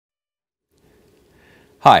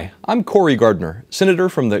Hi, I'm Cory Gardner, Senator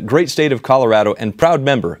from the great state of Colorado and proud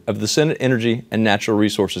member of the Senate Energy and Natural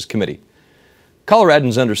Resources Committee.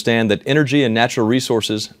 Coloradans understand that energy and natural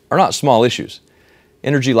resources are not small issues.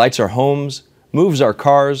 Energy lights our homes, moves our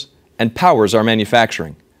cars, and powers our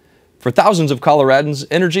manufacturing. For thousands of Coloradans,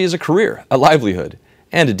 energy is a career, a livelihood,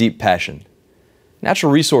 and a deep passion.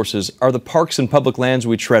 Natural resources are the parks and public lands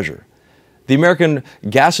we treasure, the American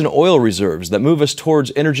gas and oil reserves that move us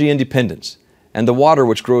towards energy independence, and the water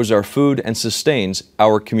which grows our food and sustains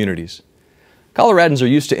our communities. Coloradans are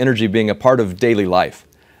used to energy being a part of daily life.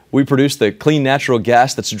 We produce the clean natural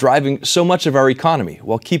gas that's driving so much of our economy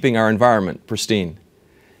while keeping our environment pristine.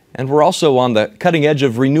 And we're also on the cutting edge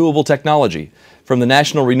of renewable technology, from the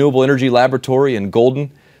National Renewable Energy Laboratory in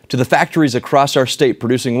Golden to the factories across our state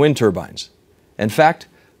producing wind turbines. In fact,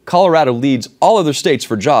 Colorado leads all other states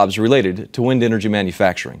for jobs related to wind energy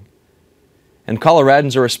manufacturing. And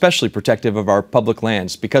Coloradans are especially protective of our public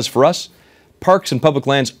lands because for us, parks and public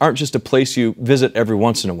lands aren't just a place you visit every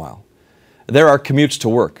once in a while. They're our commutes to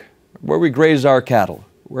work, where we graze our cattle,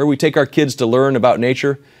 where we take our kids to learn about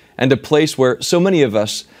nature, and a place where so many of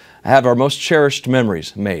us have our most cherished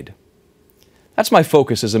memories made. That's my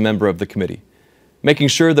focus as a member of the committee, making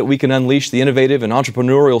sure that we can unleash the innovative and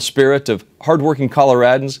entrepreneurial spirit of hardworking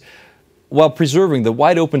Coloradans while preserving the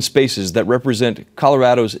wide-open spaces that represent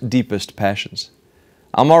Colorado's deepest passions.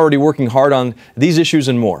 I'm already working hard on these issues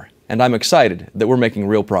and more, and I'm excited that we're making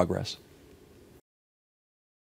real progress.